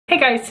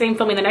guys, same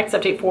filming the next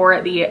update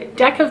for the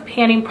Deck of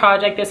Panning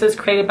project. This was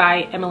created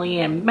by Emily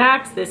and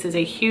Max. This is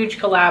a huge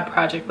collab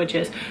project, which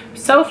is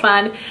so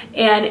fun.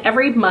 And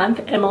every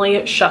month,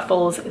 Emily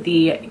shuffles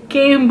the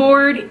game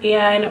board,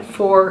 and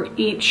for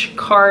each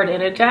card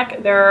in a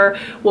deck, there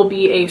will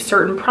be a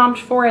certain prompt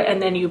for it,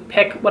 and then you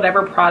pick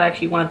whatever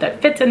product you want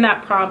that fits in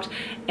that prompt,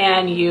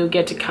 and you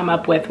get to come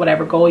up with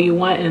whatever goal you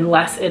want,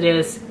 unless it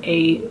is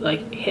a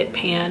like hit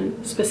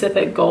pan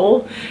specific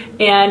goal.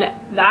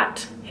 And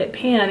that hit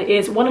pan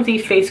is one of the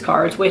face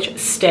cards, which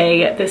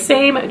stay the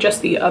same,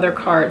 just the other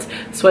cards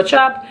switch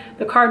up.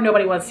 The card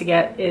nobody wants to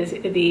get is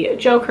the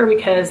Joker,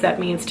 because that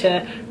means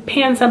to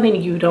pan something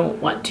you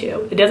don't want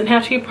to. It doesn't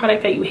have to be a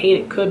product that you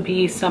hate. It could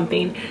be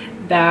something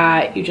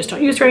that you just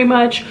don't use very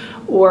much,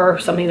 or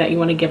something that you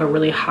want to give a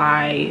really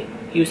high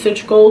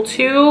usage goal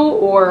to,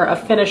 or a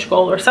finish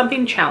goal, or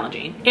something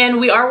challenging. And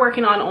we are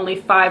working on only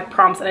 5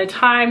 prompts at a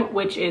time,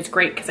 which is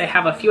great because I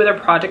have a few other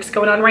projects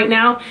going on right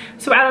now.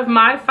 So out of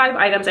my 5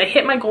 items, I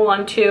hit my goal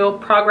on 2,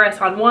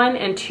 progress on 1,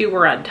 and 2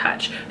 were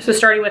untouched. So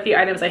starting with the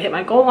items I hit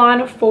my goal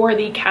on, for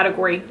the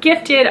category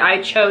gifted,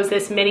 I chose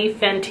this mini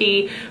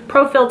Fenty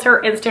Pro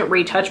Filter Instant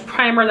Retouch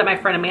Primer that my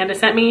friend Amanda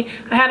sent me.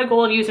 I had a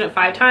goal of using it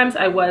 5 times.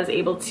 I was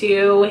able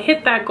to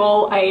hit that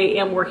goal. I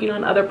am working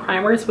on other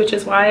primers, which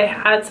is why I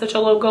had such a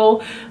low goal.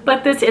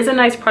 But this is a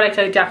nice product.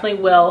 I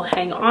definitely will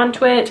hang on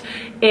to it.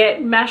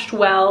 It meshed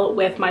well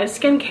with my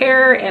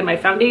skincare and my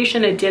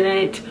foundation. It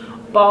didn't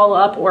ball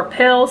up or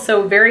pill,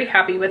 so very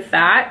happy with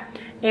that.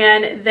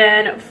 And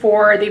then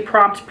for the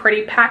prompt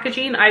pretty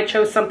packaging, I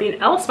chose something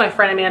else my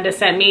friend Amanda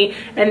sent me,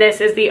 and this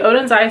is the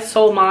Oden's Eye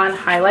Solmon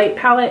highlight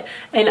palette.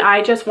 And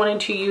I just wanted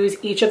to use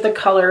each of the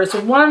colors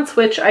once,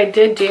 which I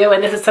did do,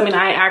 and this is something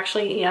I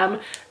actually am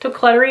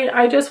decluttering.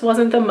 I just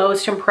wasn't the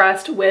most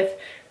impressed with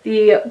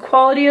the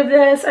quality of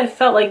this. I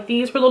felt like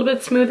these were a little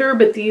bit smoother,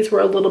 but these were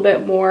a little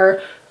bit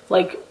more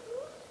like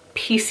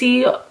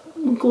piecey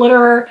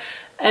glitter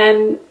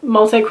and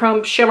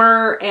multi-chrome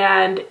shimmer,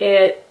 and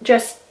it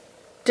just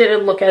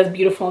didn't look as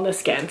beautiful in the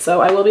skin.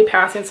 So I will be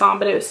passing this on,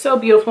 but it was so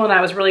beautiful and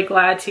I was really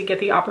glad to get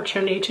the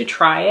opportunity to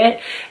try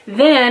it.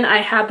 Then I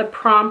had the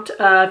prompt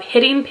of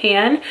hitting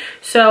pan.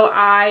 So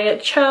I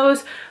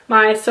chose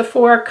my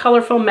Sephora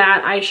Colorful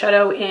Matte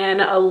Eyeshadow in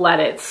Let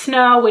It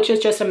Snow, which is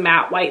just a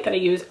matte white that I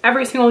use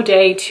every single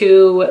day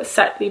to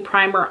set the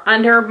primer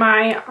under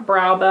my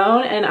brow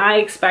bone. And I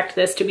expect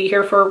this to be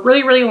here for a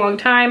really, really long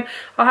time.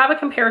 I'll have a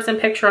comparison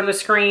picture on the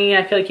screen.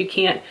 I feel like you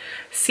can't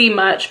see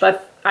much,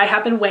 but I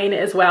have been weighing it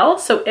as well.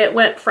 So it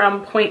went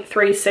from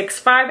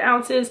 0.365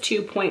 ounces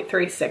to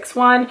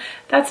 0.361.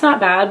 That's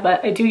not bad,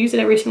 but I do use it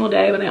every single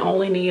day when I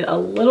only need a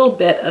little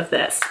bit of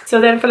this.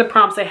 So then for the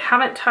prompts I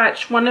haven't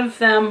touched, one of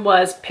them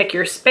was pick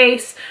your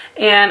space,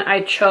 and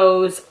I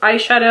chose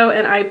eyeshadow,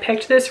 and I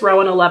picked this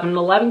Rowan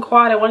 1111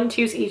 quad. I wanted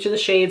to use each of the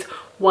shades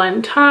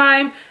one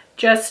time,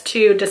 just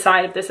to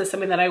decide if this is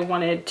something that I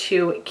wanted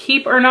to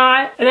keep or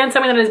not. And then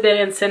something that has been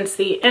in since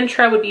the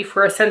intro would be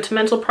for a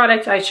sentimental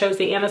product. I chose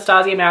the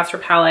Anastasia Master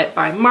Palette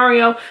by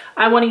Mario.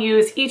 I want to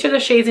use each of the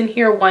shades in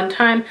here one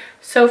time.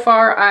 So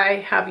far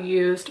I have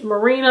used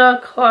Marina,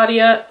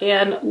 Claudia,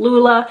 and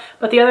Lula,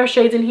 but the other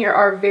shades in here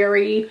are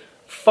very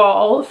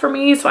fall for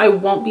me, so I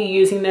won't be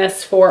using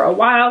this for a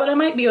while, but I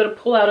might be able to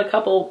pull out a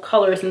couple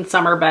colors in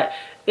summer, but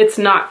it's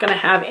not going to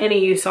have any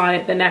use on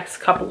it the next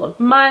couple of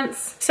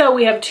months. So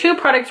we have 2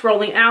 products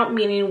rolling out,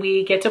 meaning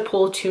we get to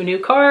pull 2 new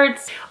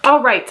cards.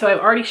 All right, so I've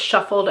already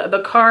shuffled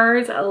the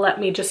cards. Let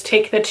me just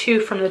take the 2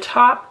 from the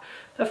top.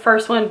 The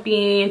first one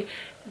being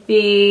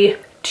the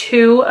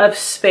 2 of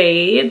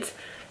Spades,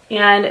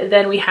 and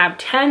then we have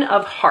 10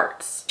 of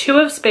Hearts. 2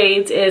 of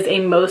Spades is a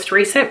most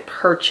recent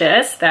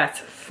purchase. That's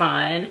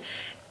fun.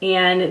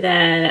 And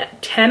then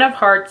 10 of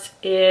Hearts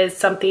is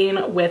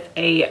something with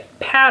a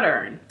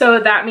pattern. So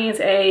that means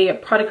a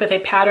product with a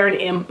pattern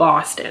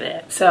embossed in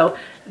it. So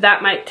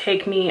that might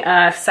take me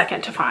a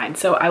second to find.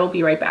 So I will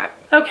be right back.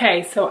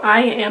 Okay, so I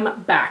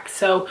am back.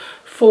 So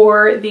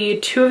for the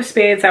 2 of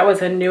Spades, that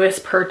was a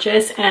newest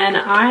purchase, and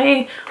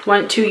I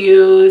want to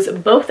use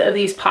both of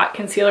these pot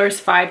concealers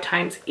 5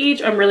 times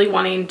each. I'm really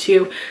wanting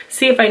to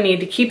see if I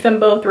need to keep them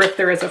both, or if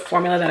there is a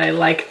formula that I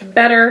like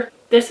better.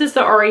 This is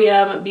the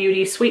REM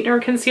Beauty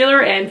Sweetener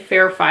Concealer in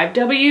Fair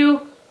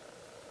 5W,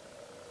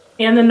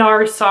 and the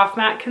NARS Soft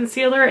Matte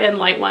Concealer in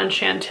Light 1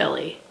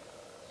 Chantilly.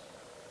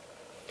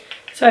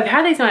 So I've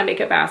had these in my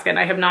makeup basket, and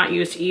I have not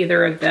used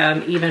either of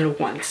them even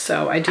once.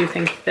 So I do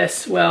think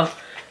this will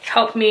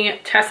help me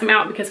test them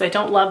out, because if I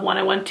don't love one,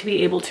 I want to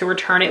be able to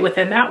return it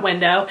within that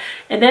window.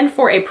 And then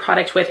for a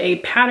product with a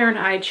pattern,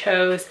 I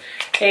chose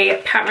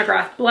a Pat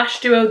McGrath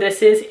Blush Duo.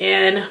 This is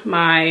in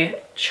my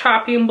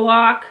chopping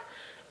block,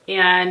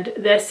 and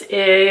this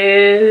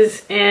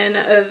is in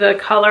the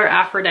color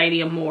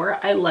Aphrodite Amore.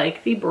 I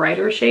like the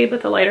brighter shade,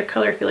 but the lighter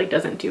color I feel like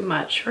doesn't do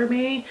much for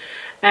me.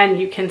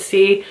 And you can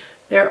see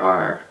there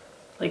are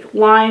like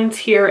lines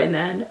here and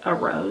then a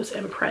rose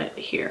imprint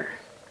here.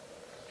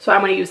 So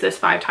I'm going to use this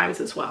 5 times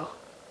as well.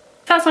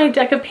 that's my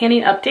deck of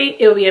panning update.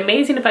 It would be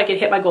amazing if I could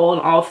hit my goal on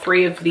all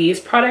 3 of these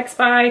products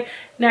by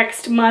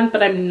next month,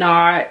 but I'm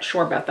not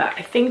sure about that.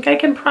 I think I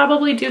can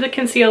probably do the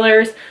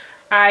concealers.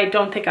 I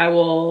don't think I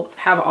will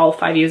have all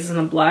 5 uses in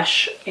the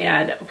blush,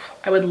 and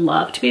I would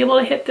love to be able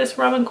to hit this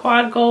Rum and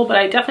Quad goal, but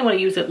I definitely want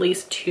to use at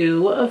least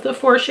 2 of the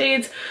 4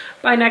 shades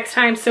by next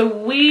time. So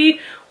we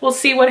will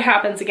see what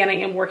happens. Again, I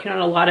am working on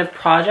a lot of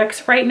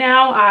projects right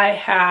now. I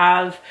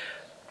have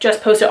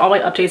just posted all my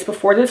updates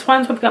before this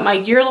one. So I've got my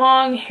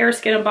year-long hair,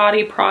 skin, and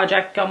body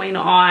project going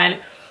on,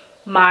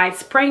 my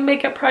spring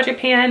makeup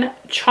project pan,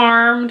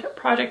 Charmed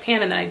project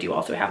pan, and then I do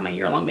also have my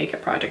year-long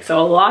makeup project. So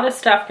a lot of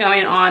stuff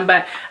going on,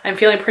 but I'm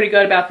feeling pretty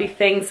good about the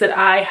things that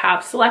I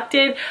have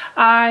selected.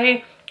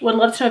 I would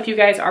love to know if you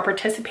guys are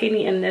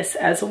participating in this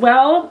as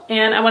well.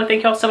 And I want to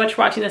thank you all so much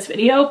for watching this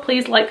video.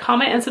 Please like,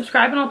 comment, and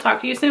subscribe, and I'll talk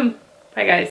to you soon. Bye, guys.